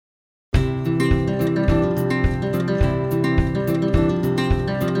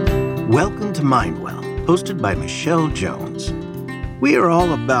Mindwell, hosted by Michelle Jones. We are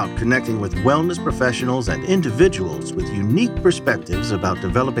all about connecting with wellness professionals and individuals with unique perspectives about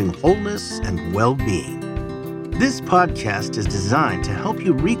developing wholeness and well-being. This podcast is designed to help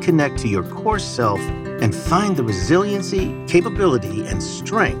you reconnect to your core self and find the resiliency, capability, and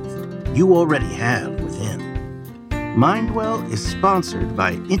strength you already have within. Mindwell is sponsored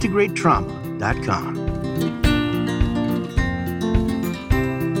by IntegrateTrauma.com.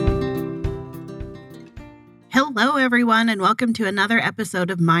 Hello, everyone, and welcome to another episode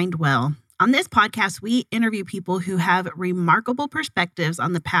of Mindwell. On this podcast, we interview people who have remarkable perspectives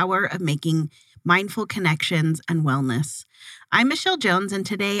on the power of making mindful connections and wellness. I'm Michelle Jones, and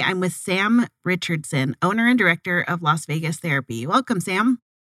today I'm with Sam Richardson, owner and director of Las Vegas Therapy. Welcome, Sam.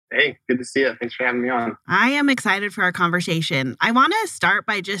 Hey, good to see you. Thanks for having me on. I am excited for our conversation. I want to start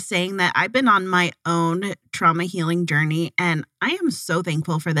by just saying that I've been on my own trauma healing journey, and I am so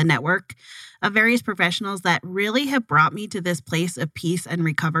thankful for the network of various professionals that really have brought me to this place of peace and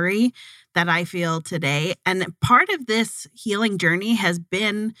recovery that I feel today. And part of this healing journey has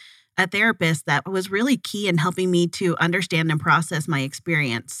been a therapist that was really key in helping me to understand and process my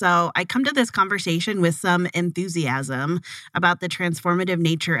experience. So I come to this conversation with some enthusiasm about the transformative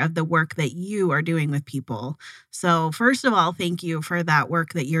nature of the work that you are doing with people. So first of all, thank you for that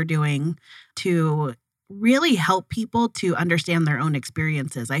work that you're doing to really help people to understand their own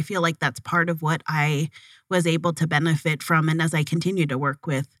experiences. I feel like that's part of what I was able to benefit from, and as I continue to work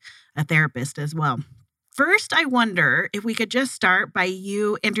with a therapist as well. First, I wonder if we could just start by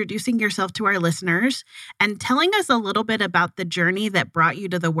you introducing yourself to our listeners and telling us a little bit about the journey that brought you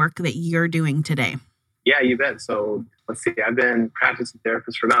to the work that you're doing today. Yeah, you bet. So let's see, I've been practicing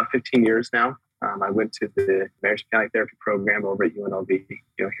therapist for about 15 years now. I went to the marriage and family therapy program over at UNLV,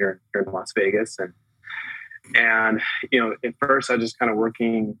 here in Las Vegas. And at first I was just kind of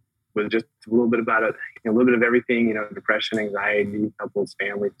working with just a little bit about it, a little bit of everything, depression, anxiety, couples,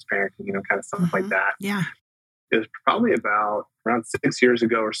 families, parenting, kind of stuff like that. Yeah. It was probably about around 6 years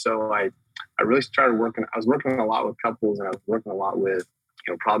ago or so, I really started working. I was working a lot with couples, and I was working a lot with,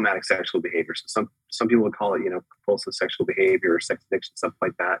 problematic sexual behavior. So some people would call it, compulsive sexual behavior or sex addiction, stuff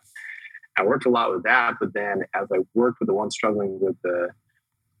like that. I worked a lot with that, but then as I worked with the ones struggling with the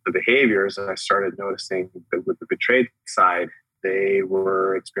behaviors, I started noticing that with the betrayed side, they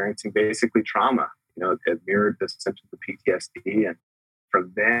were experiencing basically trauma. It mirrored the symptoms of PTSD. And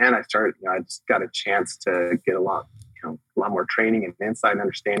from then I started, I just got a chance to get a lot more training and insight and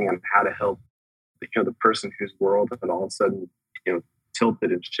understanding on how to help, the person whose world had all of a sudden,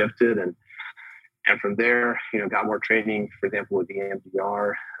 tilted and shifted. And from there, got more training, for example, with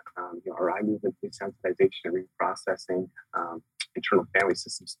EMDR, or eye movement desensitization and reprocessing, internal family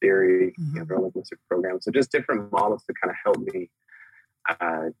systems theory, neurolinguistic programs. So just different models to kind of help me,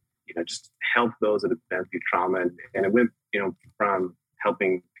 just help those that have been through trauma. And it went, from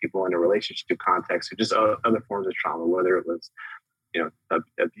helping people in a relationship context to just other forms of trauma, whether it was,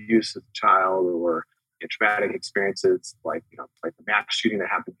 abuse as a child or traumatic experiences like the mass shooting that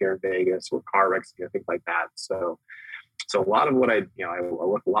happened here in Vegas or car wrecks, things like that. So a lot of what I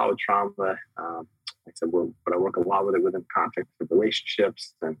work a lot with trauma. Like I said, but I work a lot with it within the context of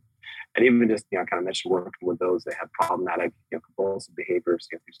relationships and even just, kind of mentioned working with those that have problematic, compulsive behaviors,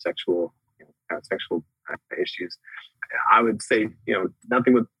 through sexual, sexual issues. I would say,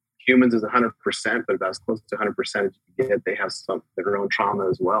 nothing with humans is 100%, but about as close to 100% as you can get, they have some their own trauma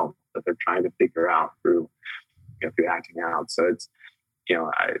as well that they're trying to figure out through acting out. So it's,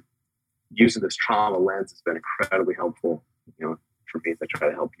 using this trauma lens has been incredibly helpful, for me as I try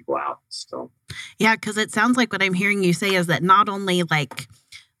to help people out. So, yeah, because it sounds like what I'm hearing you say is that not only like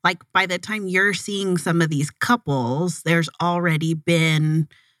by the time you're seeing some of these couples, there's already been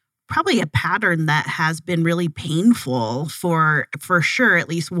probably a pattern that has been really painful for sure, at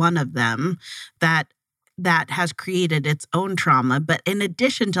least one of them that has created its own trauma. But in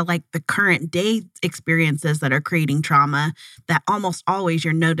addition to like the current day experiences that are creating trauma, that almost always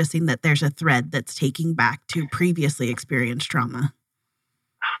you're noticing that there's a thread that's taking back to previously experienced trauma.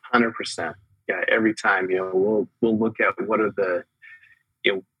 100%. Yeah. Every time, we'll look at what are the,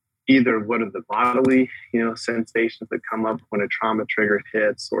 either what are the bodily, sensations that come up when a trauma trigger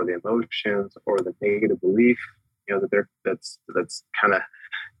hits, or the emotions, or the negative belief, that's kind of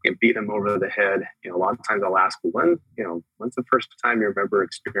beat them over the head. A lot of times I'll ask, when's the first time you remember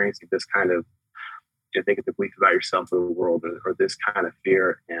experiencing this kind of negative belief about yourself or the world, or this kind of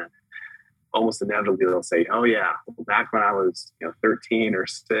fear? And almost inevitably they'll say, oh yeah, well, back when I was 13 or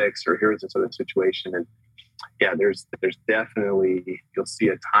 6, or here's this other situation. And yeah, there's definitely, you'll see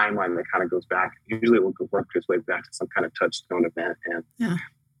a timeline that kind of goes back. Usually it will work its way back to some kind of touchstone event. And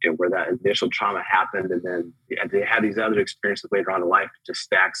where that initial trauma happened, and then they had these other experiences later on in life. It just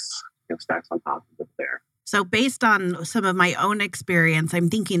stacks on top of it there. So based on some of my own experience, I'm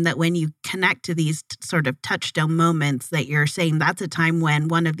thinking that when you connect to these sort of touchstone moments, that you're saying that's a time when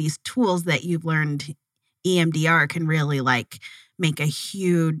one of these tools that you've learned, EMDR, can really like make a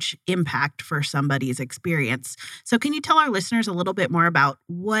huge impact for somebody's experience. So can you tell our listeners a little bit more about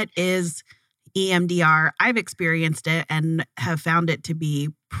what is EMDR? I've experienced it and have found it to be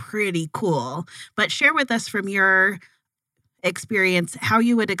pretty cool, but share with us from your experience how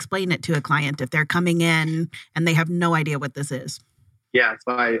you would explain it to a client if they're coming in and they have no idea what this is. Yeah,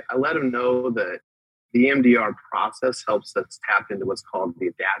 so I let them know that the EMDR process helps us tap into what's called the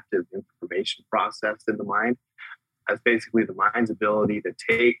adaptive information process in the mind. That's basically the mind's ability to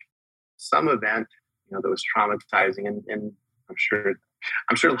take some event, that was traumatizing, and I'm sure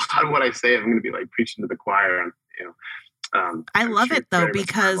a lot of what I say, I'm going to be like preaching to the choir, and I love it though,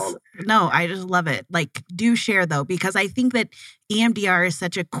 because I just love it. Like, do share though, because I think that EMDR is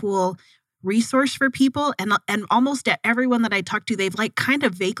such a cool resource for people, and almost everyone that I talk to, they've like kind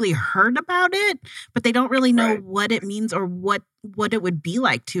of vaguely heard about it, but they don't really know what it means or what it would be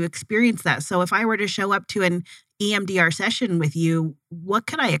like to experience that. So if I were to show up to an EMDR session with you, what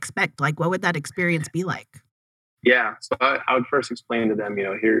could I expect? Like, what would that experience be like? Yeah, so I would first explain to them,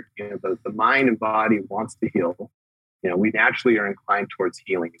 the mind and body wants to heal. We naturally are inclined towards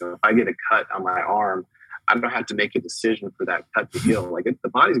healing. If I get a cut on my arm, I don't have to make a decision for that cut to heal. Like the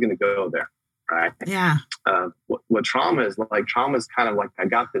body's going to go there, right? Yeah. What trauma is like? Trauma is kind of like, I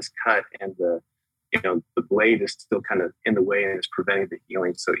got this cut, and the blade is still kind of in the way and it's preventing the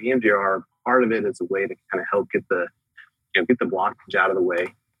healing. So EMDR, part of it is a way to kind of help get the blockage out of the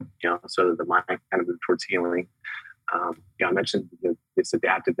way, so that the mind can kind of move towards healing. I mentioned this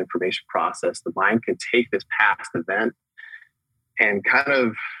adaptive information process. The mind can take this past event and kind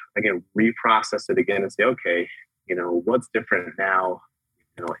of, again, reprocess it again and say, okay, what's different now?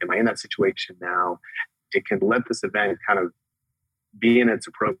 Am I in that situation now? It can let this event kind of be in its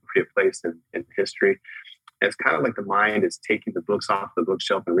appropriate place in history. And it's kind of like the mind is taking the books off the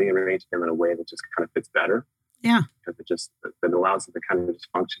bookshelf and rearranging them in a way that just kind of fits better. Yeah. That allows it to kind of just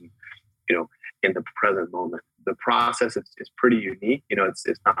function, in the present moment. The process is pretty unique.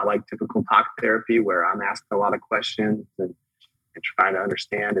 It's not like typical talk therapy where I'm asking a lot of questions and trying to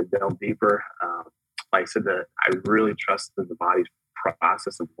understand and delve deeper. Like I said, that I really trust in the body's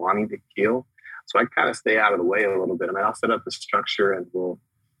process of wanting to heal. So I kind of stay out of the way a little bit. I'll set up the structure, and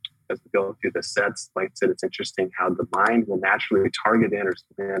as we go through the sets, like I said, it's interesting how the mind will naturally target in or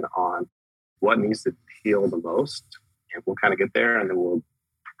spin on what needs to heal the most. And we'll kind of get there, and then we'll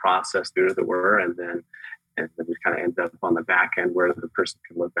process through, as it were, and then we kind of end up on the back end where the person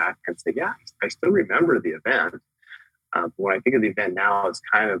can look back and say, yeah, I still remember the event. But when I think of the event now, it's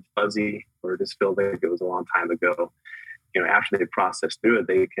kind of fuzzy, or just feels like it was a long time ago. After they process through it,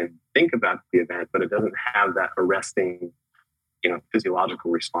 they can think about the event, but it doesn't have that arresting,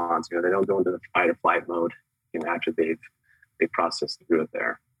 physiological response. They don't go into the fight or flight mode, after they've processed through it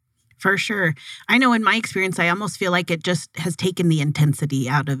there. For sure. I know in my experience, I almost feel like it just has taken the intensity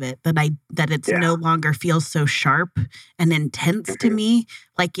out of it, that it's no longer feels so sharp and intense to me.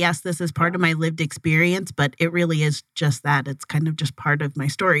 Like, yes, this is part of my lived experience, but it really is just that. It's kind of just part of my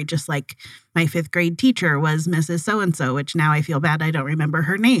story. Just like my 5th grade teacher was Mrs. So-and-so, which now I feel bad I don't remember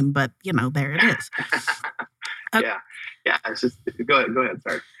her name, but there it is. Yeah. It's just, go ahead.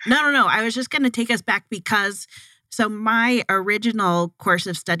 Sorry. No. I was just going to take us back because so my original course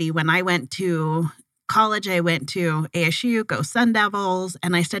of study, when I went to college, I went to ASU, go Sun Devils,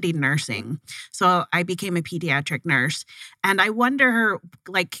 and I studied nursing. So I became a pediatric nurse. And I wonder,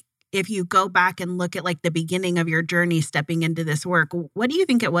 like, if you go back and look at like the beginning of your journey stepping into this work, what do you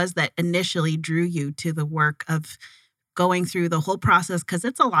think it was that initially drew you to the work of going through the whole process? Because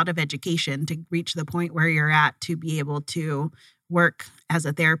it's a lot of education to reach the point where you're at to be able to work as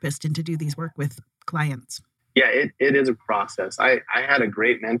a therapist and to do these work with clients. Yeah, it is a process. I had a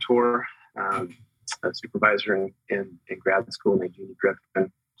great mentor, a supervisor in grad school named Jeannie Griffin.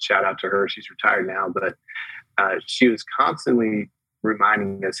 Shout out to her. She's retired now, but she was constantly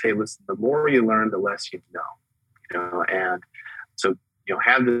reminding us, hey, listen, the more you learn, the less you know. And so,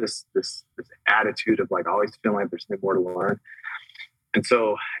 have this attitude of like always feeling like there's something more to learn. And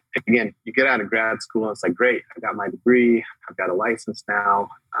so, again, you get out of grad school and it's like, great, I got my degree, I've got a license now,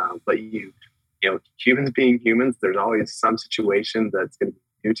 but humans being humans, there's always some situation that's going to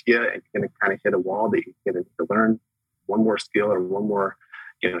be new to you, and you're going to kind of hit a wall that you're going to learn one more skill or one more,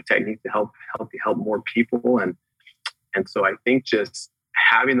 technique to help you help more people. And so I think just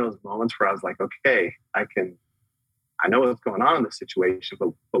having those moments where I was like, okay, I can I know what's going on in the situation,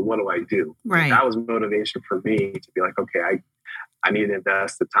 but what do I do? Right. And that was motivation for me to be like, okay, I need to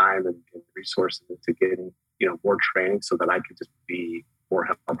invest the time and resources into getting, more training so that I could just be more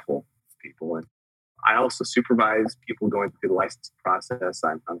helpful to people. And I also supervise people going through the licensing process.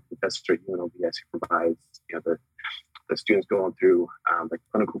 I'm a professor at UNLV. I supervise, the students going through the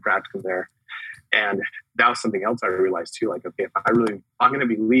clinical practicum there. And that was something else I realized too. Like, okay, if I'm going to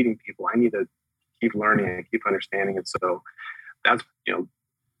be leading people, I need to keep learning and keep understanding. And so that's,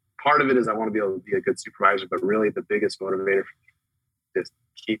 part of it is I want to be able to be a good supervisor, but really the biggest motivator for me is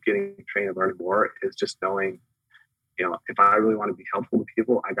keep getting trained and learning more is just knowing, if I really want to be helpful to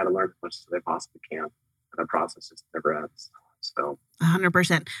people, I got to learn as much as I possibly can. And the process just never ends. So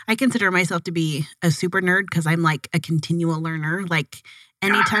 100%. I consider myself to be a super nerd because I'm like a continual learner. Like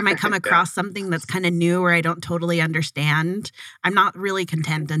anytime I come across something that's kind of new or I don't totally understand, I'm not really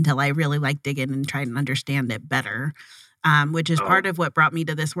content until I really dig in and try and understand it better. Which is part of what brought me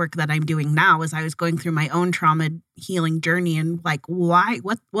to this work that I'm doing now. Is I was going through my own trauma healing journey and like, why,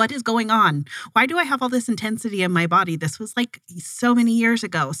 what is going on? Why do I have all this intensity in my body? This was like so many years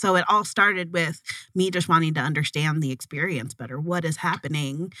ago. So it all started with me just wanting to understand the experience better. What is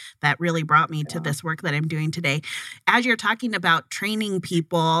happening that really brought me to this work that I'm doing today? As you're talking about training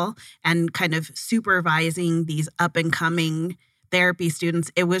people and kind of supervising these up and coming therapy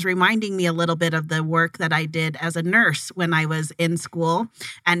students, it was reminding me a little bit of the work that I did as a nurse when I was in school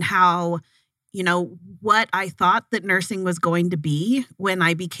and how, what I thought that nursing was going to be when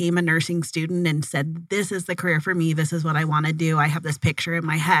I became a nursing student and said, this is the career for me. This is what I want to do. I have this picture in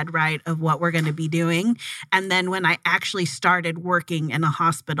my head, right, of what we're going to be doing. And then when I actually started working in a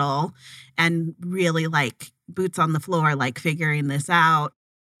hospital and really like boots on the floor, like figuring this out,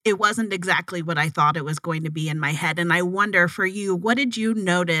 it wasn't exactly what I thought it was going to be in my head. And I wonder for you, what did you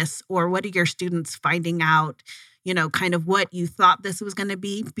notice or what are your students finding out, kind of what you thought this was going to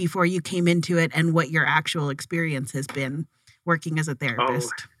be before you came into it and what your actual experience has been working as a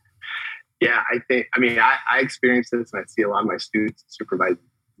therapist? Yeah, I experienced this and I see a lot of my students supervise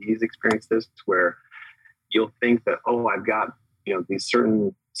these experiences where you'll think that, I've got, these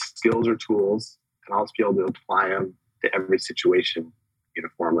certain skills or tools and I'll just be able to apply them to every situation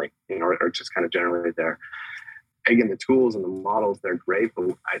uniformly, or just kind of generally there. Again, the tools and the models, they're great,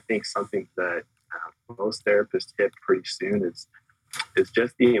 but I think something that most therapists hit pretty soon is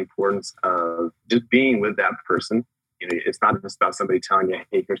just the importance of just being with that person. It's not just about somebody telling you,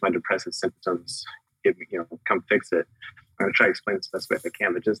 hey, here's my depressive symptoms, give me, come fix it. I'm going to try to explain this the best way I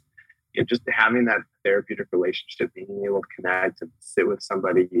can, but just having that therapeutic relationship, being able to connect and sit with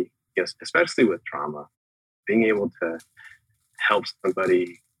somebody, especially with trauma, being able to help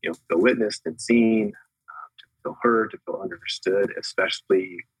somebody, feel witnessed and seen, to feel heard, to feel understood,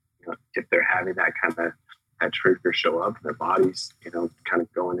 especially, if they're having that kind of that trigger show up in their bodies, kind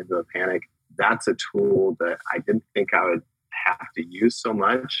of going into a panic. That's a tool that I didn't think I would have to use so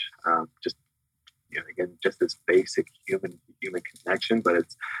much. Again, just this basic human connection, but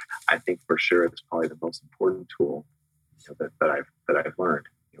I think for sure it's probably the most important tool that I've learned.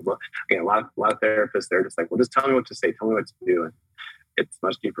 Again, a lot of therapists, they're just like, well, just tell me what to say, tell me what to do. And it's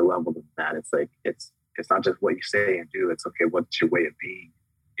much deeper level than that. It's like, it's not just what you say and do. It's okay, what's your way of being,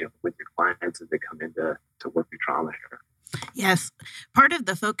 with your clients as they come in to work through trauma here. Yes. Part of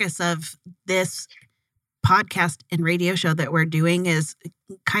the focus of this podcast and radio show that we're doing is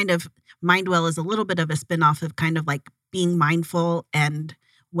kind of Mindwell is a little bit of a spinoff of kind of like being mindful and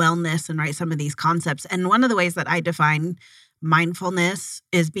wellness and right some of these concepts. And one of the ways that I define mindfulness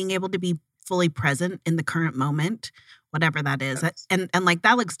is being able to be fully present in the current moment, whatever that is. Yes. And like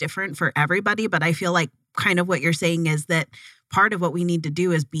that looks different for everybody, but I feel like kind of what you're saying is that part of what we need to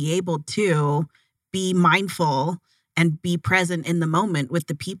do is be able to be mindful and be present in the moment with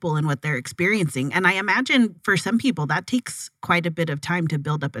the people and what they're experiencing. And I imagine for some people that takes quite a bit of time to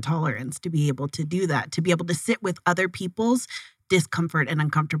build up a tolerance to be able to do that, to be able to sit with other people's discomfort and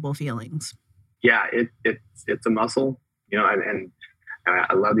uncomfortable feelings. Yeah, it's a muscle. And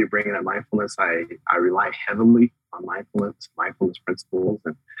I love you bringing up mindfulness. I rely heavily on mindfulness principles.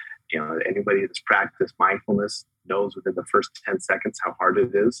 And, anybody that's practiced mindfulness knows within the first 10 seconds how hard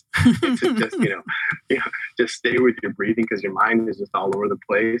it is to just, just stay with your breathing because your mind is just all over the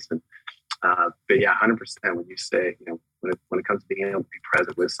place. And, but yeah, 100% when you say, when it comes to being able to be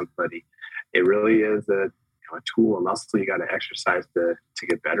present with somebody, it really is a tool, a muscle you got to exercise to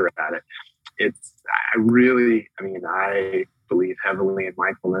get better at it. I believe heavily in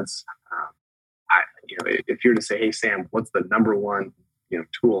mindfulness. If you're to say, hey, Sam, what's the number one,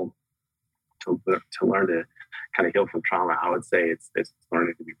 tool to learn to kind of heal from trauma? I would say it's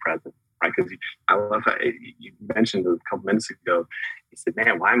learning to be present. right? Because I love how you mentioned a couple minutes ago, you said,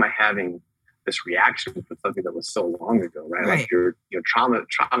 man, why am I having this reaction for something that was so long ago, right? Like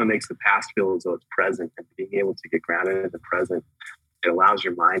trauma makes the past feel as though it's present, and being able to get grounded in the present, it allows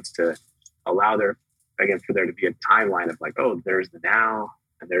your mind to allow for there to be a timeline of like, oh, there's the now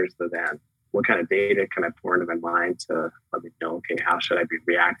and there's the then. What kind of data can I pour into my mind to let me know, okay, how should I be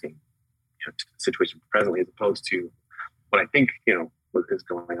reacting to the situation presently, as opposed to what I think, what is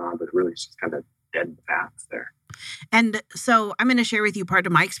going on, but really it's just kind of dead in the past there. And so I'm going to share with you part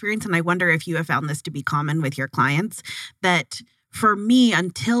of my experience, and I wonder if you have found this to be common with your clients, that for me,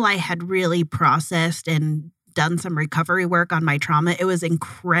 until I had really processed and done some recovery work on my trauma, it was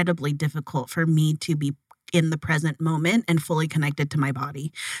incredibly difficult for me to be in the present moment and fully connected to my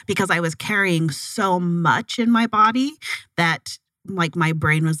body, because I was carrying so much in my body that like my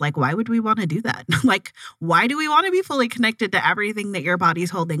brain was like, why would we want to do that? Like, why do we want to be fully connected to everything that your body's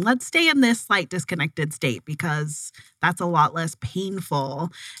holding? Let's stay in this slight disconnected state because that's a lot less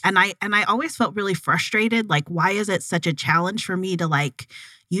painful. And I always felt really frustrated. Like, why is it such a challenge for me to like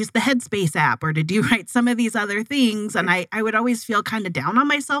use the Headspace app or to do some of these other things? And I would always feel kind of down on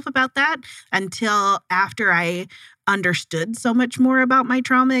myself about that until after I understood so much more about my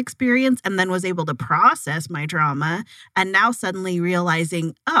trauma experience and then was able to process my trauma. And now suddenly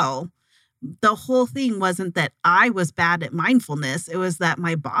realizing, oh, the whole thing wasn't that I was bad at mindfulness. It was that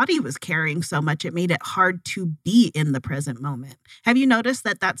my body was carrying so much. It made it hard to be in the present moment. Have you noticed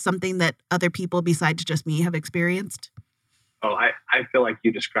that that's something that other people besides just me have experienced? Oh, I feel like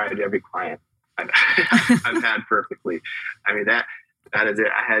you described every client I've had perfectly. I mean, that is it.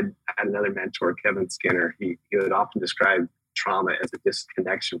 I had another mentor, Kevin Skinner. He would often describe trauma as a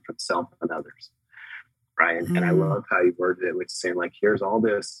disconnection from self and others, right? And I love how he worded it, which is saying like, here's all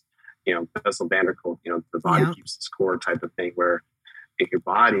this, Bessel van der Kolk, the body keeps the score type of thing, where in your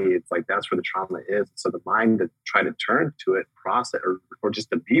body, it's like that's where the trauma is. So the mind to try to turn to it, process, or just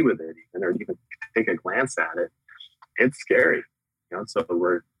to be with it, or even take a glance at it, it's scary. So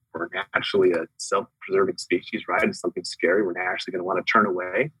we're naturally a self-preserving species, right? If something's scary, we're naturally going to want to turn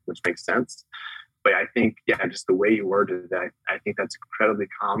away, which makes sense. But I think, just the way you worded it, I think that's incredibly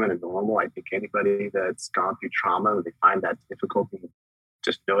common and normal. I think anybody that's gone through trauma, they find that difficulty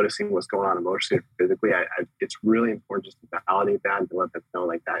just noticing what's going on emotionally or physically. It's really important just to validate that and to let them know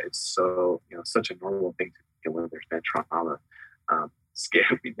like that is so, such a normal thing to feel when there's been trauma.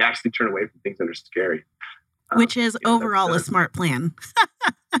 Scary. We naturally turn away from things that are scary. Which is overall a smart plan.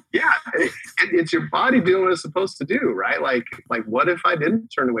 It's your body doing what it's supposed to do, right? Like what if I didn't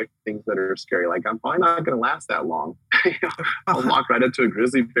turn away from things that are scary? Like, I'm probably not going to last that long. I'll walk right into a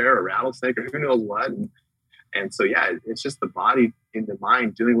grizzly bear, a rattlesnake, or who knows what. And so, it's just the body and the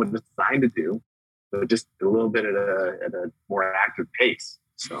mind doing what it's designed to do, but just a little bit at a more active pace.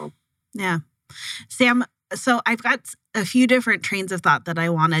 So, yeah. Sam, so I've got a few different trains of thought that I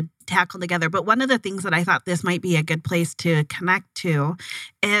want to tackle together. But one of the things that I thought this might be a good place to connect to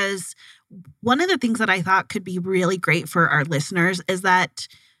is one of the things that I thought could be really great for our listeners is that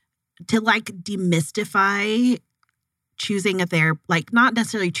to demystify choosing a therapist, not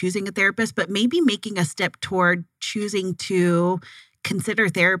necessarily choosing a therapist, but maybe making a step toward choosing to consider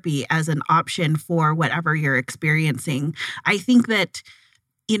therapy as an option for whatever you're experiencing. I think that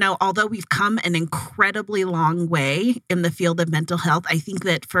although we've come an incredibly long way in the field of mental health, I think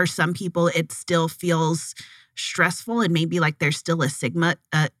that for some people it still feels stressful and maybe like there's still a stigma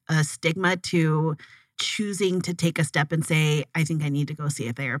to choosing to take a step and say, I think I need to go see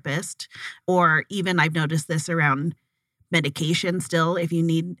a therapist. Or even I've noticed this around medication still, if you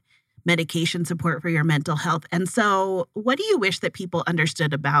need medication support for your mental health. And so what do you wish that people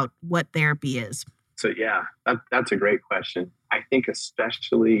understood about what therapy is? So, that's a great question. I think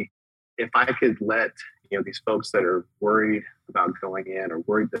especially if I could let, these folks that are worried about going in or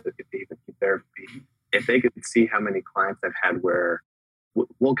worried that if they even need therapy, if they could see how many clients I've had where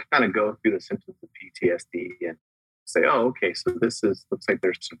we'll kind of go through the symptoms of PTSD and say, oh, okay, so looks like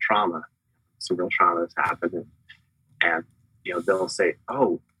there's some trauma, some real trauma that's happened. And they'll say,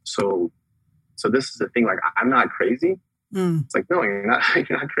 oh, so this is the thing, like, I'm not crazy. It's like, no, you're not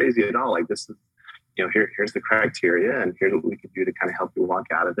crazy at all. Like, this is, here's the criteria and here's what we can do to kind of help you walk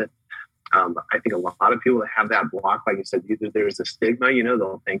out of it. I think a lot of people that have that block, like you said, either there's a stigma,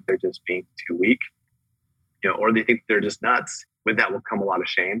 they'll think they're just being too weak, or they think they're just nuts. With that will come a lot of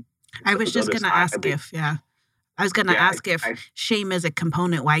shame. I was just going to ask if shame is a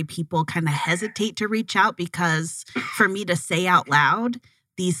component why people kind of hesitate to reach out, because for me to say out loud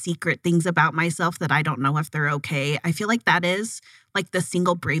these secret things about myself that I don't know if they're okay, I feel like that is like the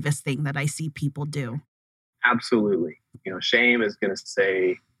single bravest thing that I see people do. Absolutely. Shame is going to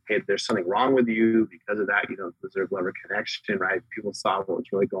say, hey, there's something wrong with you. Because of that, you don't deserve love or connection, right? People saw what was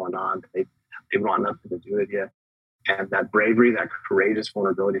really going on. They want nothing to do with you. And that bravery, that courageous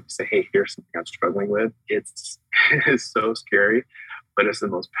vulnerability to say, hey, here's something I'm struggling with. It's so scary, but it's the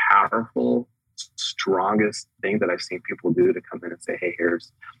most powerful, strongest thing that I've seen people do to come in and say, hey,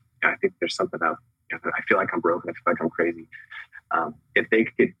 I think there's something up. I feel like I'm broken. I feel like I'm crazy. If they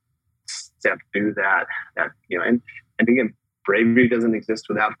could step through that, and again, bravery doesn't exist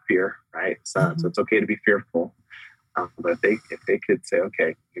without fear, right? So it's okay to be fearful. But if they could say,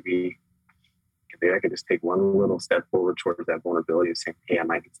 okay, maybe I could just take one little step forward towards that vulnerability of saying, hey, I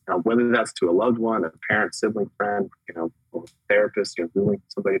might, whether that's to a loved one, a parent, sibling, friend, or therapist, really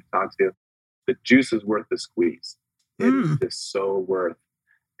somebody to talk to, the juice is worth the squeeze. It is so worth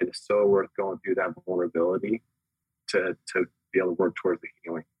going through that vulnerability to be able to work towards the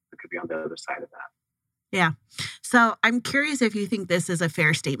healing that could be on the other side of that. Yeah. So I'm curious if you think this is a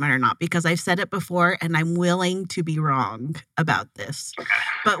fair statement or not, because I've said it before and I'm willing to be wrong about this. Okay.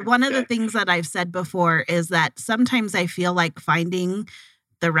 But one of the things that I've said before is that sometimes I feel like finding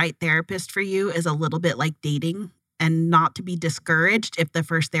the right therapist for you is a little bit like dating, and not to be discouraged if the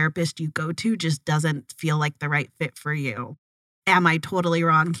first therapist you go to just doesn't feel like the right fit for you. Am I totally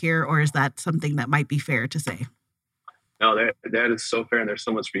wrong here, or is that something that might be fair to say? No, that is so fair. And there's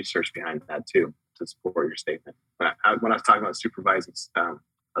so much research behind that too, to support your statement. When I was talking about supervising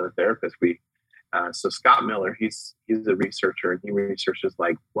other therapists, so Scott Miller, he's a researcher, and he researches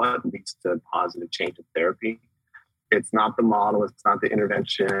like what leads to positive change in therapy. It's not the model, it's not the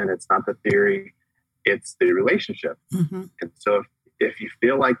intervention, it's not the theory, it's the relationship. Mm-hmm. And so if you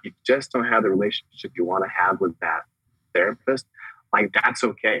feel like you just don't have the relationship you want to have with that therapist, like that's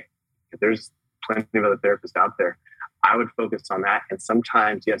okay. There's plenty of other therapists out there. I would focus on that. And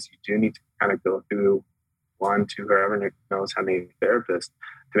sometimes, yes, you do need to kind of go through 1, 2, whoever knows how many therapists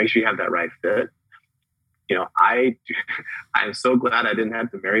to make sure you have that right fit. I'm so glad I didn't have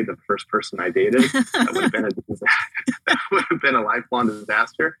to marry the first person I dated. That would have been a lifelong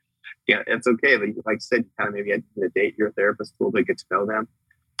disaster. Yeah, it's okay. Like I said, you kind of maybe had to date your therapist a little bit, get to know them.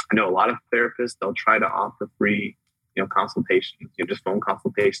 I know a lot of therapists, they'll try to offer free consultations, just phone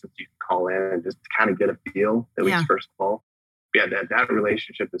consultations. You can call in and just kind of get a feel, at least first of all. Yeah, that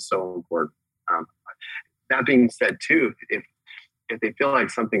relationship is so important. That being said, too, if they feel like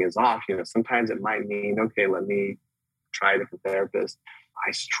something is off, sometimes it might mean, okay, let me try a different therapist.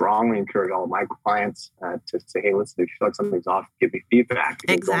 I strongly encourage all of my clients to say, hey, listen, if you feel like something's off, give me feedback.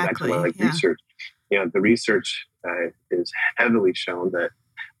 Exactly. Go back to research. The research is heavily shown that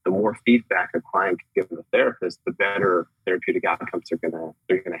the more feedback a client can give the therapist, the better therapeutic outcomes they're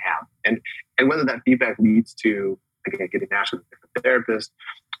gonna have. And whether that feedback leads to, again, getting matched with a different therapist,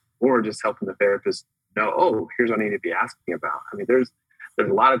 or just helping the therapist know, oh, here's what I need to be asking about. I mean, there's a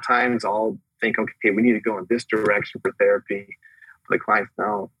lot of times I'll think, okay, we need to go in this direction for therapy. The clients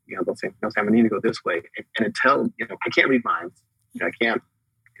know, they'll say, no, Sam, I need to go this way. And until, I can't read minds. I can't,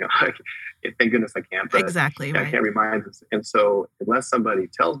 thank goodness I can't. But exactly. Right. I can't read minds. And so unless somebody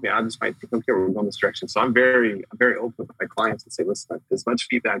tells me, I just might think, okay, we're going this direction. So I'm very open with my clients and say, listen, as much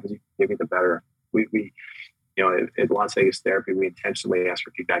feedback as you can give me, the better. We at Las Vegas Therapy, we intentionally ask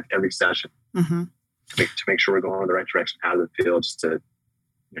for feedback every session to make sure we're going in the right direction. How does it feel? Just to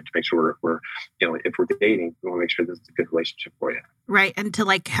make sure we're if we're dating, we want to make sure this is a good relationship for you. Right. And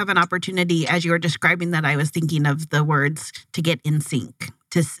to have an opportunity, as you were describing that, I was thinking of the words to get in sync,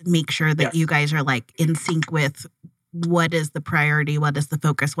 to make sure that you guys are in sync with what is the priority, what is the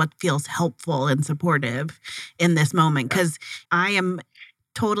focus, what feels helpful and supportive in this moment. Because I am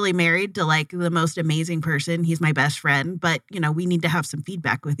totally married to the most amazing person. He's my best friend, but we need to have some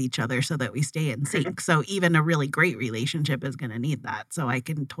feedback with each other so that we stay in sync. So even a really great relationship is going to need that. So I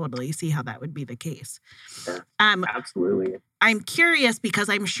can totally see how that would be the case. Yeah, absolutely. I'm curious because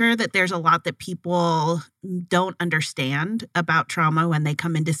I'm sure that there's a lot that people don't understand about trauma when they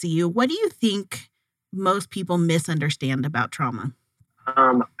come in to see you. What do you think most people misunderstand about trauma?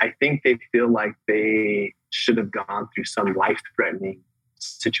 I think they feel like they should have gone through some life-threatening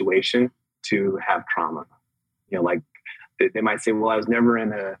situation to have trauma. They might say, well, I was never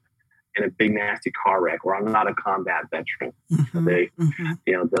in a big nasty car wreck, or I'm not a combat veteran. There's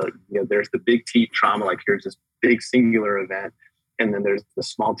the big T trauma, like here's this big singular event, and then there's the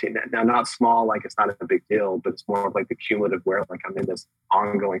small T. Now, not small, like it's not a big deal, but it's more of the cumulative where I'm in this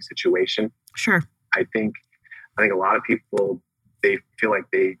ongoing situation. Sure. I think a lot of people, they feel like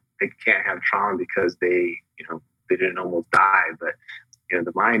they can't have trauma because they didn't almost die, but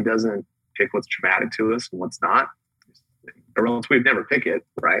the mind doesn't pick what's traumatic to us and what's not, or else we'd never pick it,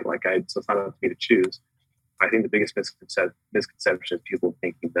 right? So it's not up to me to choose. I think the biggest misconception is people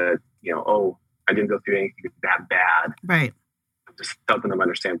thinking that, oh, I didn't go through anything that bad. Right. Just helping them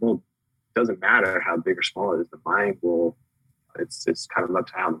understand, well, it doesn't matter how big or small it is. The mind will, it's kind of up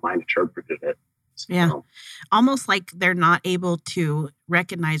to how the mind interpreted it. So, yeah. Almost like they're not able to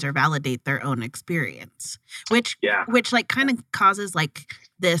recognize or validate their own experience, which like kind of causes like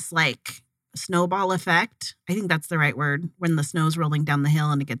this like snowball effect. I think that's the right word, when the snow's rolling down the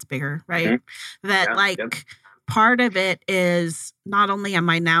hill and it gets bigger, right? Mm-hmm. That part of it is not only am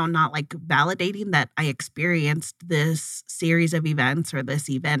I now not like validating that I experienced this series of events or this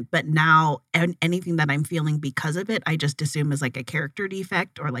event, but now anything that I'm feeling because of it, I just assume is like a character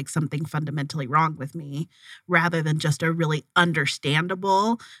defect or like something fundamentally wrong with me, rather than just a really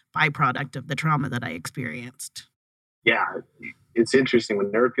understandable byproduct of the trauma that I experienced. Yeah, it's interesting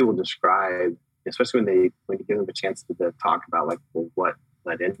whenever people describe, especially when you give them a chance to talk about like, well, what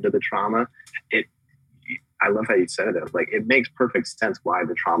led into the trauma. I love how you said it. Like, it makes perfect sense why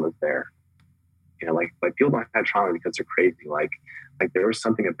the trauma is there. Like people don't have trauma because they're crazy. Like there was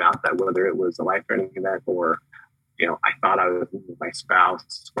something about that, whether it was a life-threatening event or, I thought I was losing my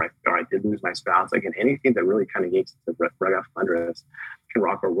spouse, or I did lose my spouse. Again, anything that really kind of yanks the rug out from under us can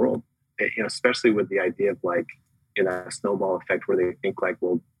rock our world. Especially with the idea of like, a snowball effect where they think like,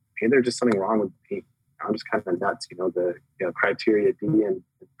 well, hey, there's just something wrong with me. I'm just kind of nuts. The criteria D and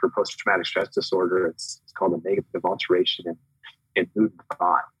for post-traumatic stress disorder, it's called a negative alteration in mood and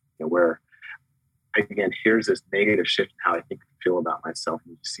thought, where, again, here's this negative shift in how I think I feel about myself.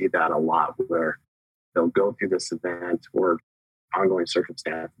 And you see that a lot where they'll go through this event or ongoing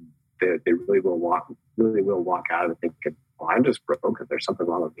circumstance. They really will walk out of it thinking, well, I'm just broken. There's something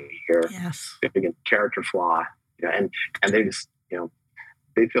wrong with me here. Yes. Again, character flaw. And they just,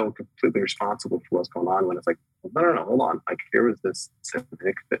 they feel completely responsible for what's going on, when it's like, well, no, hold on. Like, here was this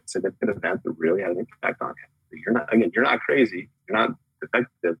significant event that really had an impact on you. You're not crazy. You're not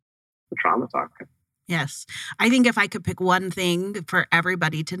defective. The trauma talking. Yes. I think if I could pick one thing for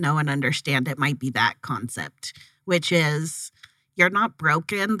everybody to know and understand, it might be that concept, which is you're not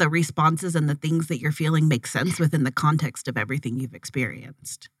broken. The responses and the things that you're feeling make sense within the context of everything you've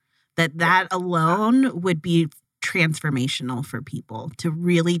experienced. That alone would be transformational for people to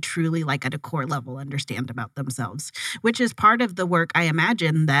really, truly, like at a core level, understand about themselves, which is part of the work. I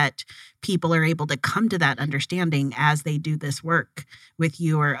imagine that people are able to come to that understanding as they do this work with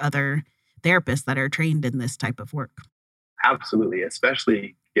you or other therapists that are trained in this type of work. Absolutely,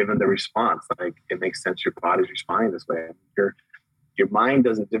 especially given the response. Like, it makes sense your body's responding this way. Your mind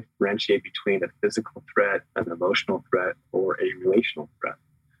doesn't differentiate between a physical threat, an emotional threat, or a relational threat.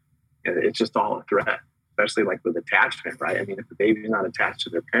 It's just all a threat. Especially like with attachment, right? I mean, if the baby's not attached to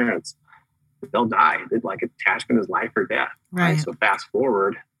their parents, they'll die. Like, attachment is life or death. Right. So fast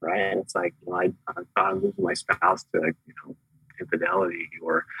forward, right? And it's like, I thought I'm losing my spouse to, infidelity,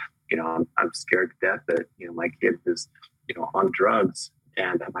 or, I'm scared to death that, my kid is, on drugs,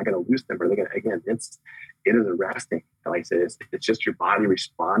 and am I going to lose them? Or they again, it is arresting. Like I said, it's just your body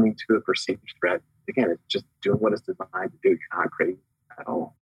responding to a perceived threat. Again, it's just doing what it's designed to do. You're not crazy at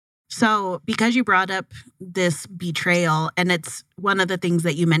all. So because you brought up this betrayal, and it's one of the things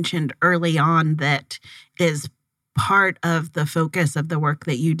that you mentioned early on that is part of the focus of the work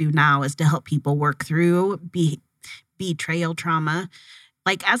that you do now, is to help people work through betrayal trauma.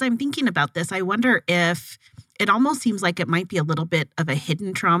 Like, as I'm thinking about this, I wonder if it almost seems like it might be a little bit of a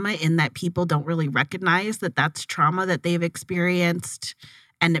hidden trauma, in that people don't really recognize that that's trauma that they've experienced.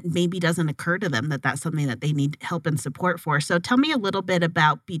 And it maybe doesn't occur to them that that's something that they need help and support for. So tell me a little bit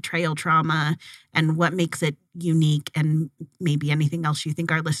about betrayal trauma and what makes it unique, and maybe anything else you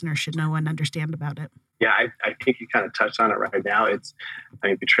think our listeners should know and understand about it. Yeah, I think you kind of touched on it right now.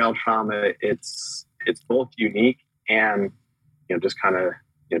 Betrayal trauma, it's both unique and, just kind of,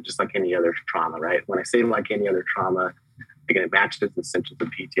 just like any other trauma, right? When I say like any other trauma, again, it matches the symptoms of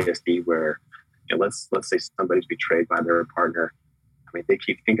PTSD where, let's say somebody's betrayed by their partner. I mean, they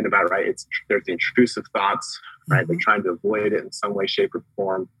keep thinking about it, right? There's the intrusive thoughts, right? Mm-hmm. They're trying to avoid it in some way, shape, or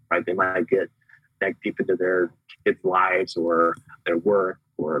form, right? They might get back deep into their kids' lives or their work,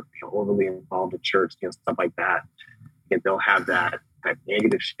 or overly involved in church, stuff like that. And they'll have that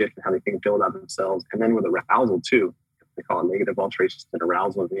negative shift in how they think and feel about themselves. And then with arousal too, they call it negative alteration and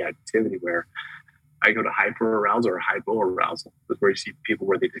arousal of the activity, where I go to hyperarousal or hypoarousal. That's where you see people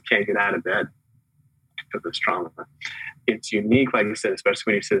where they just can't get out of bed because of this trauma. It's unique, like you said,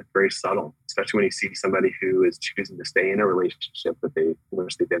 especially when you said it's very subtle, especially when you see somebody who is choosing to stay in a relationship in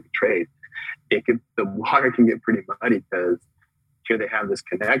which they've been betrayed. The water can get pretty muddy, because here they have this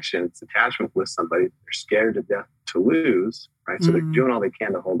connection, it's attachment with somebody they're scared to death to lose, right? So they're doing all they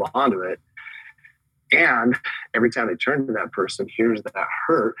can to hold on to it. And every time they turn to that person, here's that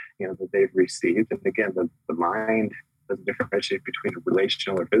hurt, that they've received. And again, the mind doesn't differentiate between a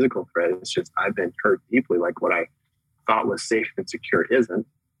relational or physical threat. It's just, I've been hurt deeply, like what I thought was safe and secure isn't.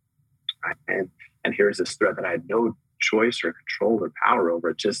 And here's this threat that I had no choice or control or power over.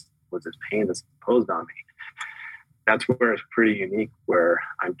 It just was this pain that's imposed on me. That's where it's pretty unique, where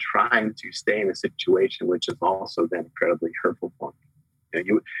I'm trying to stay in a situation which has also been incredibly hurtful for me.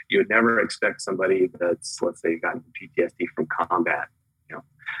 You would never expect somebody that's, let's say, gotten PTSD from combat,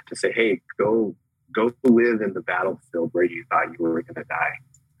 to say, hey, go live in the battlefield where you thought you were going to die,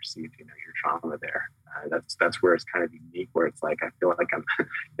 receive, your trauma there. That's where it's kind of unique, where it's like, I feel like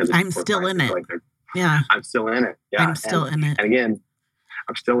I'm still in it. Like yeah. I'm still in it. Yeah. I'm still in it. And again,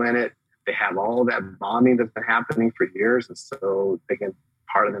 I'm still in it. They have all that bonding that's been happening for years. And so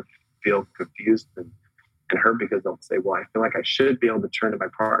part of them feel confused and hurt because they'll say, well, I feel like I should be able to turn to my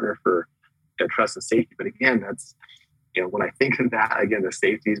partner for trust and safety. But again, that's, when I think of that, again, the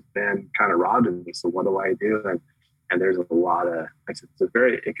safety's been kind of robbed in me. So what do I do? And there's a lot of,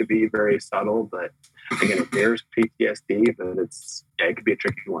 it could be very subtle, but again, there's PTSD, but it could be a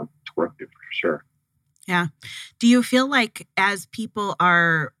tricky one to work through for sure. Yeah. Do you feel like as people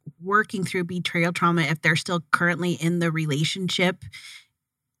are working through betrayal trauma, if they're still currently in the relationship,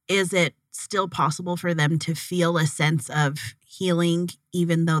 is it still possible for them to feel a sense of healing,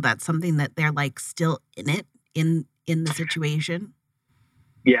 even though that's something that they're like still in it, in the situation?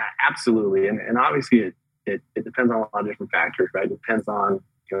 Yeah, absolutely. And obviously it depends on a lot of different factors, right? It depends on,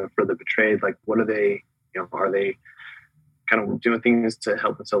 for the betrayed, like what are they, are they kind of doing things to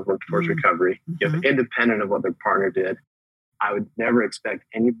help themselves work towards recovery, independent of what their partner did. I would never expect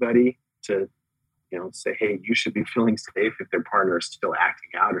anybody to, say, hey, you should be feeling safe if their partner is still acting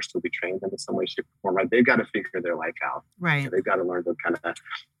out or still betraying them in some way, shape, or form. Right? They've got to figure their life out. Right. They've got to learn to kind of,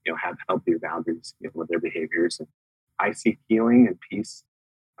 have healthier boundaries with their behaviors. And I see healing and peace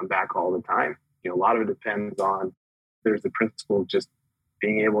come back all the time. A lot of it depends on, there's the principle of just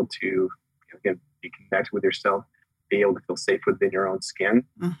being able to, again, be connected with yourself, be able to feel safe within your own skin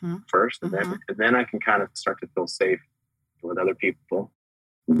first, and then I can kind of start to feel safe with other people,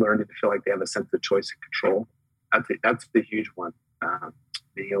 learning to feel like they have a sense of choice and control. That's the huge one.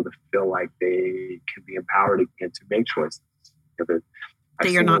 Being able to feel like they can be empowered again to make choices. That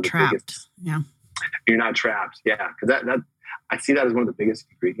you're not trapped. You're not trapped. Yeah, because that I see that as one of the biggest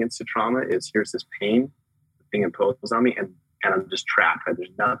ingredients to trauma is here's this pain being imposed on me, and I'm just trapped. Right? There's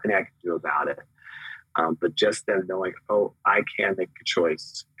nothing I can do about it. But just then knowing, oh, I can make a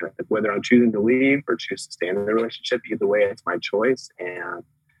choice. Whether I'm choosing to leave or choose to stay in the relationship, either way, it's my choice. And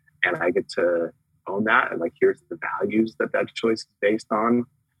I get to own that. And like, here's the values that choice is based on,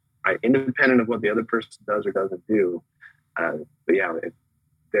 right? Independent of what the other person does or doesn't do. But yeah,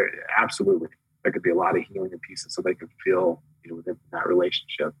 absolutely. There could be a lot of healing and peace that somebody can feel, within that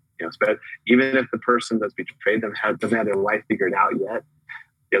relationship. But even if the person that's betrayed them doesn't have their life figured out yet,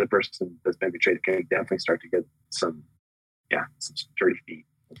 the other person that's been betrayed can definitely start to get some sturdy feet.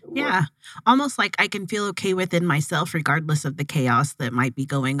 Yeah. Almost like I can feel okay within myself, regardless of the chaos that might be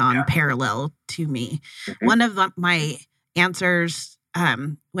going on parallel to me. One of my answers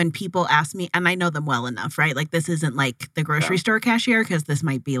when people ask me, and I know them well enough, right? Like this isn't like the grocery store cashier, because this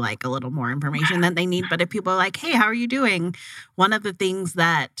might be like a little more information that they need. But if people are like, hey, how are you doing? One of the things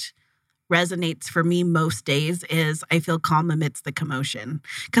that resonates for me most days is I feel calm amidst the commotion.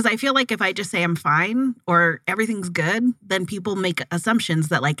 Because I feel like if I just say I'm fine or everything's good, then people make assumptions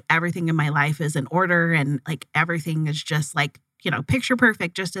that like everything in my life is in order and like everything is just like, picture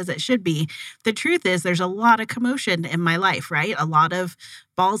perfect, just as it should be. The truth is there's a lot of commotion in my life, right? A lot of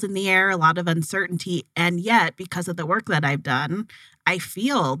balls in the air, a lot of uncertainty. And yet, because of the work that I've done, I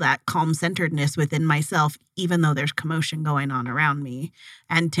feel that calm centeredness within myself, even though there's commotion going on around me.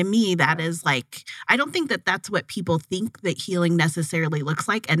 And to me, that is like, I don't think that that's what people think that healing necessarily looks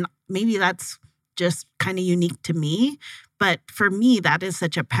like. And maybe that's just kind of unique to me. But for me, that is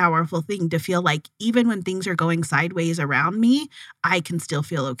such a powerful thing to feel like even when things are going sideways around me, I can still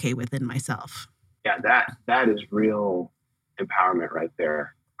feel okay within myself. Yeah, that is real empowerment right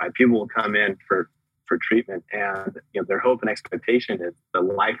there. Right? People will come in for treatment, and their hope and expectation is the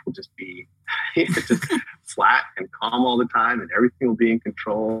life will just be just flat and calm all the time, and everything will be in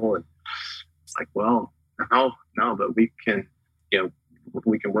control. And it's like, well, no, but we can,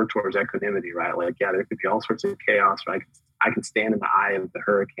 we can work towards equanimity, right? Like, yeah, there could be all sorts of chaos, right? I can stand in the eye of the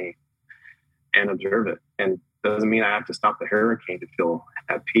hurricane and observe it, and doesn't mean I have to stop the hurricane to feel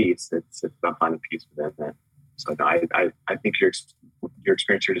at peace. It's about finding peace within it. So no, I think your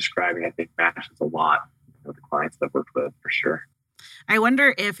experience you're describing, I think matches a lot with the clients that I've worked with for sure. I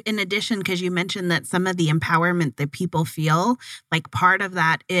wonder if, in addition, because you mentioned that some of the empowerment that people feel, like part of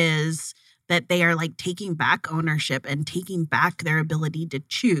that is that they are like taking back ownership and taking back their ability to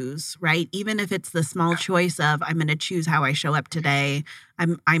choose, right? Even if it's the small choice of I'm going to choose how I show up today.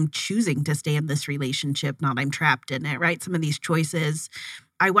 I'm choosing to stay in this relationship, not I'm trapped in it, right? Some of these choices.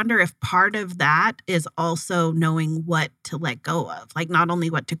 I wonder if part of that is also knowing what to let go of, like not only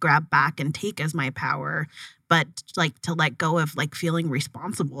what to grab back and take as my power, but like to let go of like feeling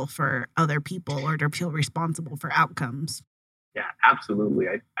responsible for other people or to feel responsible for outcomes. Yeah, absolutely.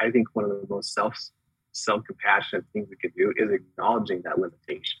 I think one of the most self-compassionate things we could do is acknowledging that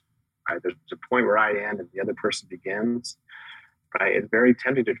limitation. Right? There's a point where I end and the other person begins. Right? It's very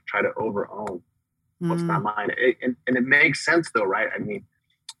tempting to try to overown what's not mine. And it makes sense though, right? I mean,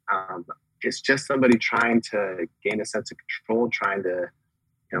 it's just somebody trying to gain a sense of control, trying to,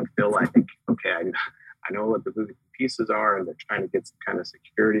 feel like, okay, I know what the moving pieces are, and they're trying to get some kind of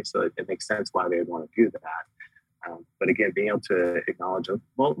security. So it makes sense why they would want to do that. But again, being able to acknowledge,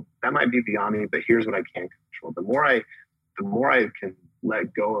 well, that might be beyond me, but here's what I can control. The more I can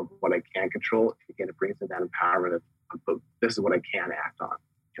let go of what I can control, again, it brings in that empowerment of this is what I can act on.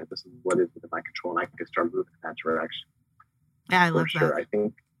 This is what is within my control, and I can start moving in that direction. Yeah, I love that. I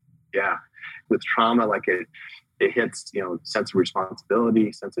think, with trauma, like it hits, sense of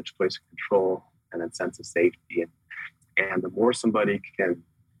responsibility, sense of choice and control, and then sense of safety. And the more somebody can,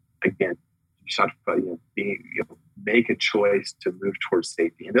 again, make a choice to move towards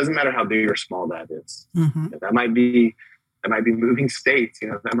safety. It doesn't matter how big or small that is. Mm-hmm. That might be moving states.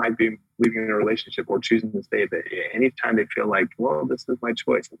 That might be leaving a relationship or choosing to stay. But anytime they feel like, well, this is my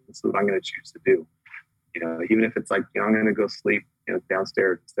choice, and this is what I'm going to choose to do. Even if it's like, I'm going to go sleep,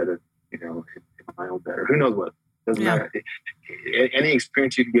 downstairs instead of, in my own bed, or who knows what. Doesn't matter. Any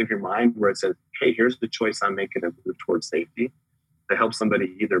experience you can give your mind where it says, hey, here's the choice I'm making to move towards safety, to help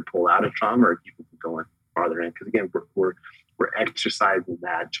somebody either pull out of trauma or keep them going farther in. Because again, we're exercising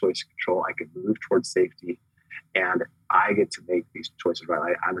that choice control. I can move towards safety, and I get to make these choices.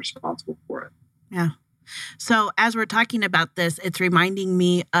 Right, I'm responsible for it. Yeah. So as we're talking about this, it's reminding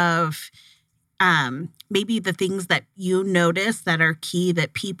me of maybe the things that you notice that are key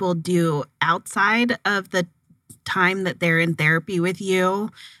that people do outside of the time that they're in therapy with you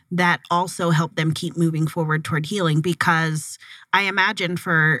that also help them keep moving forward toward healing. Because I imagine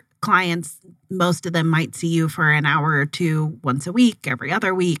for clients, most of them might see you for an hour or two once a week, every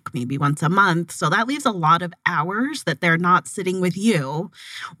other week, maybe once a month. So that leaves a lot of hours that they're not sitting with you.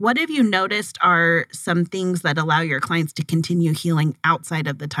 What have you noticed are some things that allow your clients to continue healing outside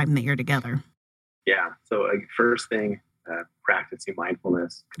of the time that you're together? Yeah. So first thing, practicing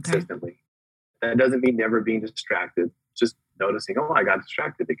mindfulness consistently. That doesn't mean never being distracted. Just noticing, oh, I got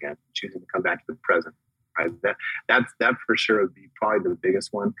distracted again, choosing to come back to the present. Right? That for sure would be probably the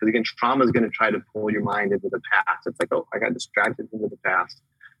biggest one. Because again, trauma is going to try to pull your mind into the past. It's like, oh, I got distracted into the past.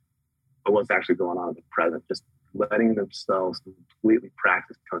 But what's actually going on in the present? Just letting themselves completely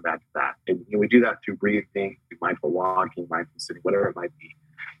practice coming back to that. And we do that through breathing, through mindful walking, mindful sitting, whatever it might be.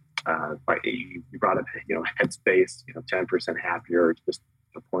 You brought up, Headspace, 10% happier, just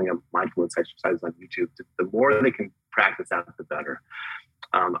pulling up mindfulness exercises on YouTube. The more they can practice that, the better.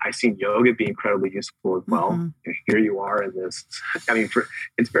 I've seen yoga be incredibly useful as well. Mm-hmm. Here you are in this. I mean,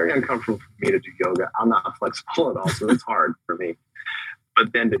 it's very uncomfortable for me to do yoga. I'm not flexible at all, so it's hard for me.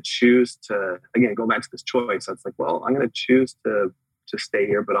 But then to choose to, again, go back to this choice, it's like, well, I'm going to choose to stay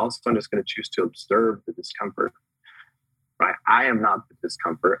here, but also I'm just going to choose to observe the discomfort. Right? I am not the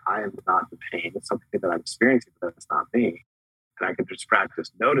discomfort. I am not the pain. It's something that I'm experiencing, but that's not me. And I can just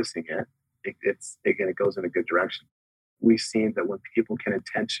practice noticing it. It goes in a good direction. We've seen that when people can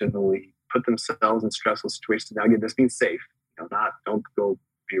intentionally put themselves in stressful situations, now again, this means safe, don't go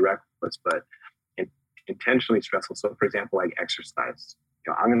be reckless, but intentionally stressful. So for example, like exercise,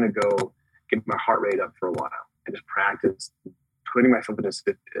 I'm going to go get my heart rate up for a while and just practice putting myself in a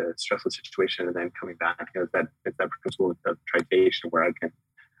stressful situation and then coming back. It's that principle of tritration where I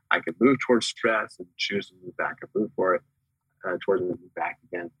can move towards stress and choose to move back and move for it towards it and move back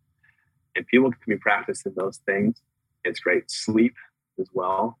again. If people can be practicing those things, it's great. Sleep as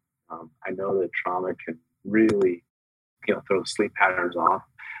well. I know that trauma can really, throw sleep patterns off.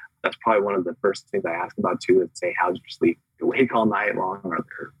 That's probably one of the first things I ask about too, is say, how's your sleep? You awake all night long?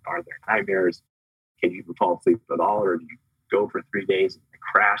 Are there nightmares? Can you fall asleep at all? Or do you go for 3 days and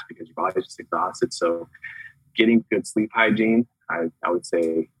crash because your body's just exhausted? So getting good sleep hygiene, I would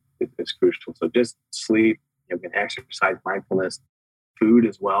say is crucial. So just sleep, exercise, mindfulness, food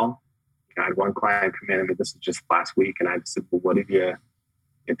as well. I had one client come in, this is just last week, and I said, well, what have you,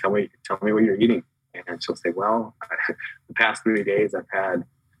 tell me what you're eating. And she'll say, well, the past 3 days I've had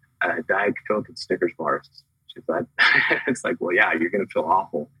Diet Coke and Snickers bars. She's like, it's like, well, yeah, you're going to feel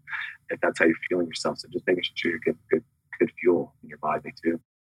awful if that's how you're feeling yourself. So just making sure you're getting good fuel in your body too.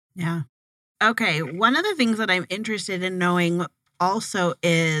 Yeah. Okay. One of the things that I'm interested in knowing also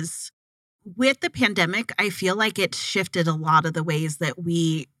is with the pandemic, I feel like it shifted a lot of the ways that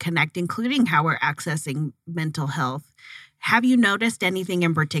we connect, including how we're accessing mental health. Have you noticed anything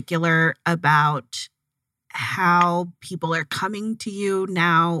in particular about how people are coming to you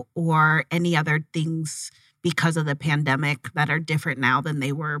now or any other things because of the pandemic that are different now than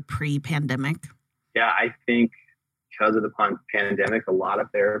they were pre-pandemic? Yeah, I think because of the pandemic, a lot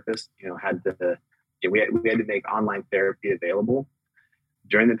of therapists, had to, we had to make online therapy available.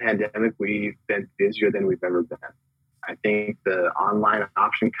 During the pandemic, we've been busier than we've ever been. I think the online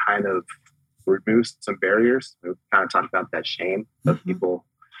option kind of removes some barriers. We kind of talked about that shame of people,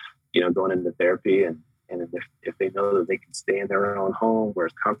 going into therapy and if they know that they can stay in their own home where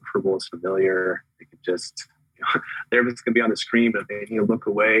it's comfortable, it's familiar, they can just, therapists can be on the screen, but if they need to look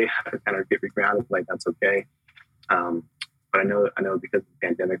away, kind of get regrounded, like that's okay. But I know because of the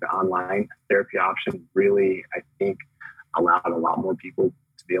pandemic, the online therapy option really, I think, allowed a lot more people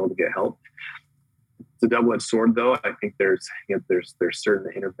to be able to get help. It's a double-edged sword, though. I think there's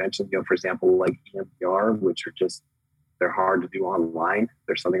certain interventions, for example, like EMDR, which are just, they're hard to do online.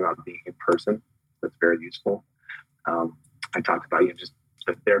 There's something about being in person that's very useful. I talked about just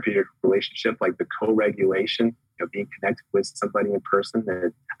the therapeutic relationship, like the co-regulation, being connected with somebody in person.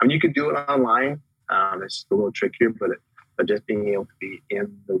 You can do it online. It's just a little trickier, but just being able to be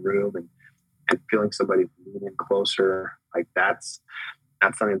in the room and feeling somebody lean in closer, like that's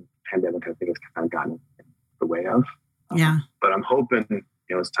something the pandemic, I think, has kind of gotten in the way of. Yeah. But I'm hoping,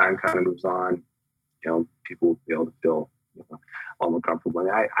 as time kind of moves on, people will be able to feel all more comfortable.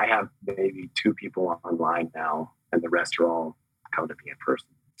 I have maybe 2 people online now, and the rest are all coming to me in person.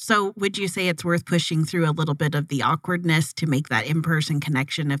 So would you say it's worth pushing through a little bit of the awkwardness to make that in-person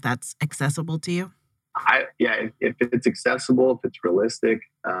connection if that's accessible to you? If it's accessible, if it's realistic,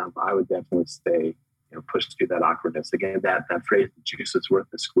 I would definitely say, push through that awkwardness. Again, that phrase, the juice is worth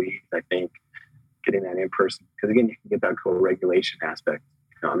the squeeze. I think getting that in person, because again, you can get that co-regulation aspect.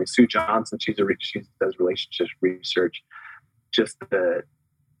 Sue Johnson, she does relationships research, just the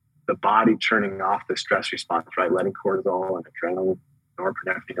body turning off the stress response, right? Letting cortisol and adrenaline,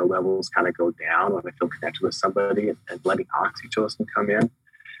 norepinephrine levels kind of go down when I feel connected with somebody, and letting oxytocin come in.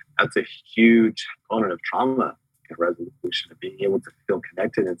 That's a huge component of trauma resolution, of being able to feel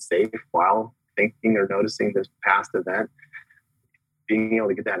connected and safe while thinking or noticing this past event. Being able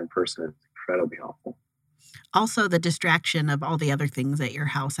to get that in person is incredibly helpful. Also, the distraction of all the other things at your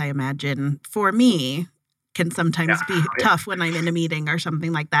house, I imagine, for me, can sometimes be tough when I'm in a meeting or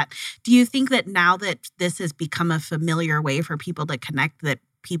something like that. Do you think that now that this has become a familiar way for people to connect, that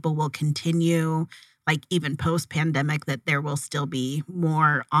people will continue, like even post-pandemic, that there will still be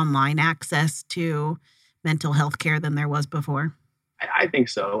more online access to mental health care than there was before? I think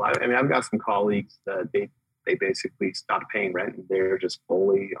so. I've got some colleagues that they basically stopped paying rent and they're just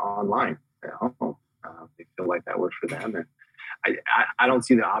fully online at home. They feel like that works for them, and I don't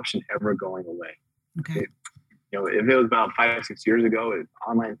see the option ever going away. Okay. If it was about 5-6 years ago,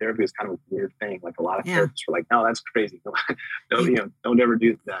 online therapy was kind of a weird thing. Like a lot of therapists were like, "No, that's crazy. Don't ever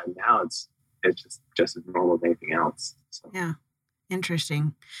do that." Now it's just as normal as anything else. So. Yeah.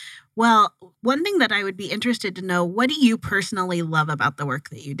 Interesting. Well, one thing that I would be interested to know, what do you personally love about the work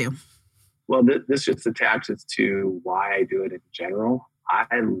that you do? Well, this just attaches to why I do it in general.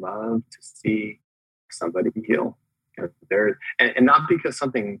 I love to see somebody heal. And not because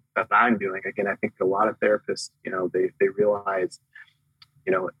something that I'm doing. Again, I think a lot of therapists, they realize,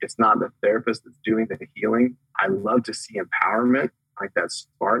 it's not the therapist that's doing the healing. I love to see empowerment, like that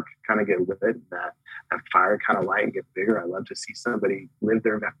spark kind of get lit, that fire kind of light and get bigger. I love to see somebody live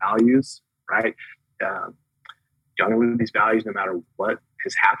their values, right? I'm going to live these values no matter what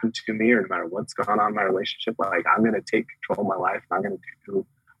has happened to me or no matter what's gone on in my relationship. Like, I'm going to take control of my life and I'm going to do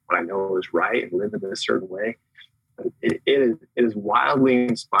what I know is right and live in a certain way. It is wildly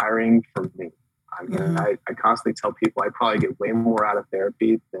inspiring for me. I constantly tell people I probably get way more out of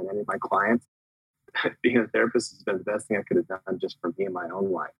therapy than any of my clients. Being a therapist has been the best thing I could have done just for me in my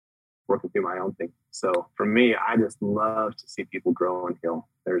own life, working through my own thing. So for me, I just love to see people grow and heal.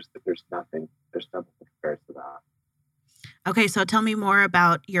 There's nothing that compares to that. Okay, so tell me more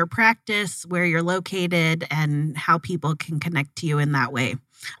about your practice, where you're located, and how people can connect to you in that way.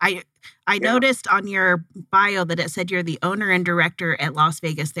 I noticed on your bio that it said you're the owner and director at Las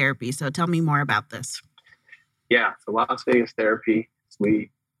Vegas Therapy. So tell me more about this. Yeah, so Las Vegas Therapy, we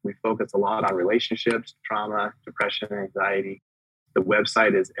We focus a lot on relationships, trauma, depression, anxiety. The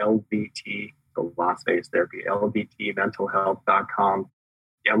website is LVT, so Las Vegas Therapy, lvtmentalhealth.com.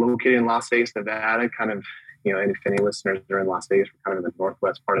 Yeah, located in Las Vegas, Nevada, kind of, and if any listeners are in Las Vegas, we're kind of in the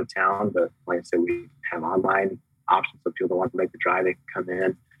northwest part of town. But like I said, we have online options so people that want to make the drive, they can come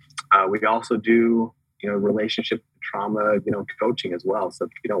in. We also do, relationship trauma, coaching as well. So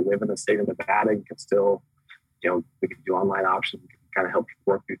if you don't live in the state of Nevada, you can still, we can do online options. We can kind of help you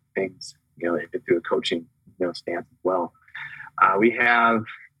work through things, through a coaching, stance as well. We have,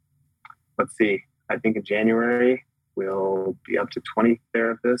 I think in January, we'll be up to 20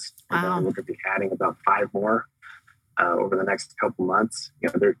 therapists. Wow. And then we're going to be adding about 5 more over the next couple months.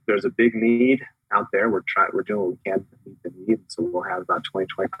 There's a big need out there. We're doing what we can to meet the need. So we'll have about 20,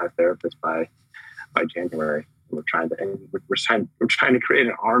 25 therapists by January. We're trying to create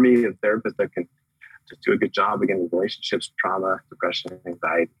an army of therapists that can just do a good job again with relationships, trauma, depression,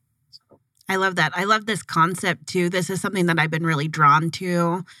 anxiety. So. I love that. I love this concept too. This is something that I've been really drawn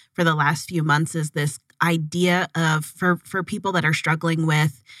to for the last few months, is this idea of for people that are struggling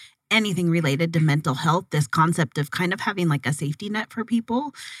with anything related to mental health, this concept of kind of having like a safety net for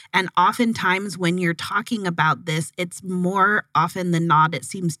people. And oftentimes when you're talking about this, it's more often than not, it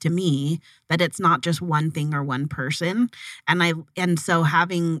seems to me, that it's not just one thing or one person. And so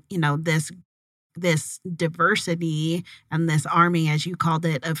having, this diversity and this army, as you called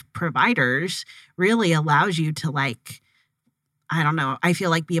it, of providers really allows you to I feel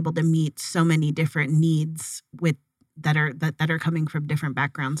like be able to meet so many different needs that are coming from different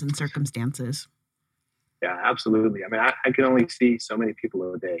backgrounds and circumstances. Yeah, absolutely. I mean, I can only see so many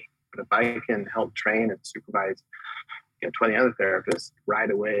people a day, but if I can help train and supervise 20 other therapists right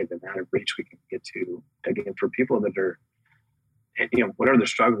away, the amount of reach we can get to, again, for people that are, whatever their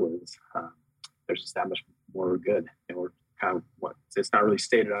struggle is, there's established more good. And we're kind of it's not really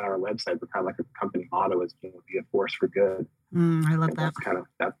stated on our website, but kind of like a company motto is, be a force for good. I love that.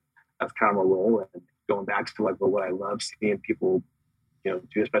 That's kind of a role. And going back to what I love seeing people, do,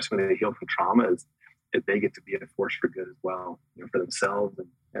 especially when they heal from trauma, is that they get to be a force for good as well, for themselves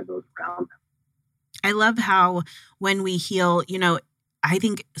and those around them. I love how when we heal, I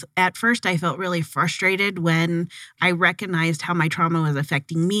think at first I felt really frustrated when I recognized how my trauma was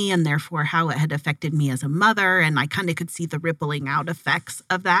affecting me and therefore how it had affected me as a mother. And I kind of could see the rippling out effects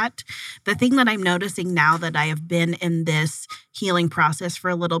of that. The thing that I'm noticing now that I have been in this healing process for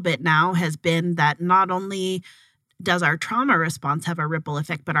a little bit now has been that not only does our trauma response have a ripple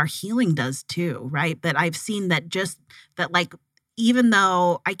effect, but our healing does too, right? That I've seen that even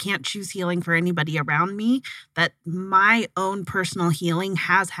though I can't choose healing for anybody around me, that my own personal healing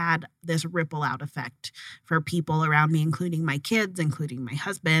has had this ripple out effect for people around me, including my kids, including my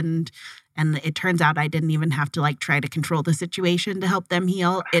husband. And it turns out I didn't even have to try to control the situation to help them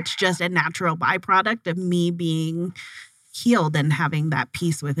heal. It's just a natural byproduct of me being healed and having that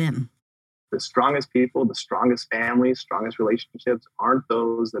peace within. The strongest people, the strongest families, strongest relationships aren't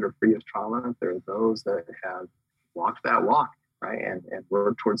those that are free of trauma. They're those that have walked that walk. Right. And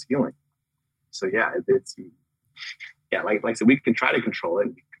work towards healing. So like I said, we can try to control it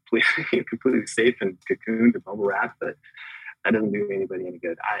and be completely safe and cocooned and bubble wrapped, but that doesn't do anybody any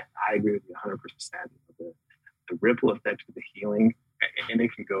good. I agree with you 100%. The ripple effect of the healing, and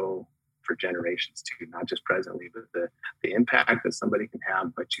it can go for generations too, not just presently, but the impact that somebody can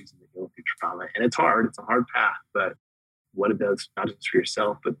have by choosing to heal through trauma. And it's hard. It's a hard path, but what it does, not just for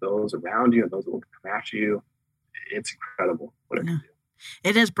yourself, but those around you and those that will come after you, it's incredible what it can do.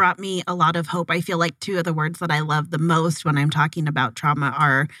 It has brought me a lot of hope. I feel like 2 of the words that I love the most when I'm talking about trauma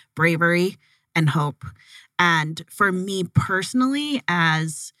are bravery and hope. And for me personally,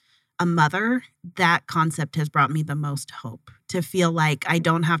 as a mother, that concept has brought me the most hope, to feel like I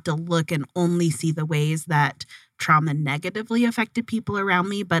don't have to look and only see the ways that trauma negatively affected people around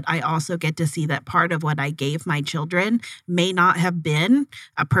me, but I also get to see that part of what I gave my children may not have been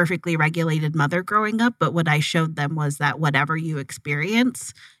a perfectly regulated mother growing up, but what I showed them was that whatever you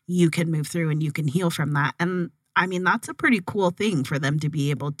experience, you can move through and you can heal from that. And I mean, that's a pretty cool thing for them to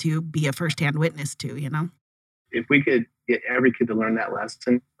be able to be a firsthand witness to, If we could get every kid to learn that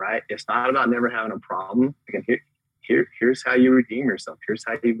lesson, right? It's not about never having a problem. Again, here's how you redeem yourself. Here's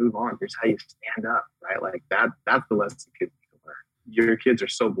how you move on. Here's how you stand up, right? Like that's the lesson kids need to learn. Your kids are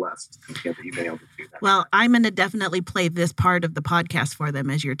so blessed that you've been able to do that. Well, I'm going to definitely play this part of the podcast for them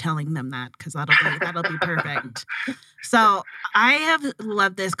as you're telling them that, because that'll be perfect. So I have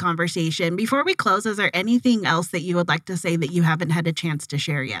loved this conversation. Before we close, is there anything else that you would like to say that you haven't had a chance to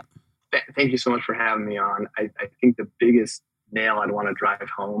share yet? Thank you so much for having me on. I think the biggest nail I'd want to drive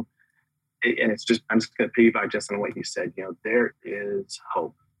home, and I'm just going to piggyback just on what you said. There is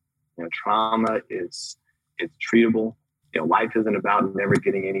hope. Trauma it's treatable. Life isn't about never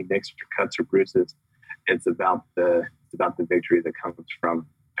getting any nicks or cuts or bruises. It's about the victory that comes from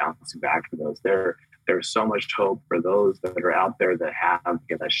bouncing back from those. There's so much hope for those that are out there that have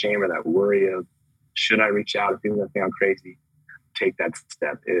that shame or that worry of, should I reach out if people think I'm crazy? Take that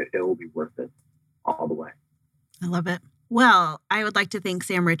step. It will be worth it all the way. I love it. Well, I would like to thank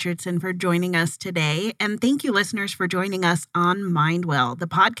Sam Richardson for joining us today. And thank you, listeners, for joining us on MindWell, the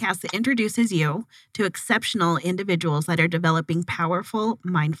podcast that introduces you to exceptional individuals that are developing powerful,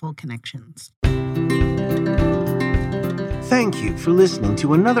 mindful connections. Thank you for listening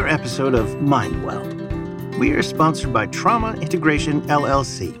to another episode of MindWell. We are sponsored by Trauma Integration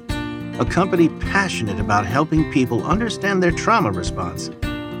LLC, a company passionate about helping people understand their trauma response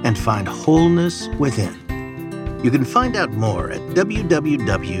and find wholeness within. You can find out more at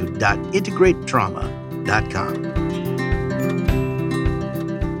www.integratetrauma.com.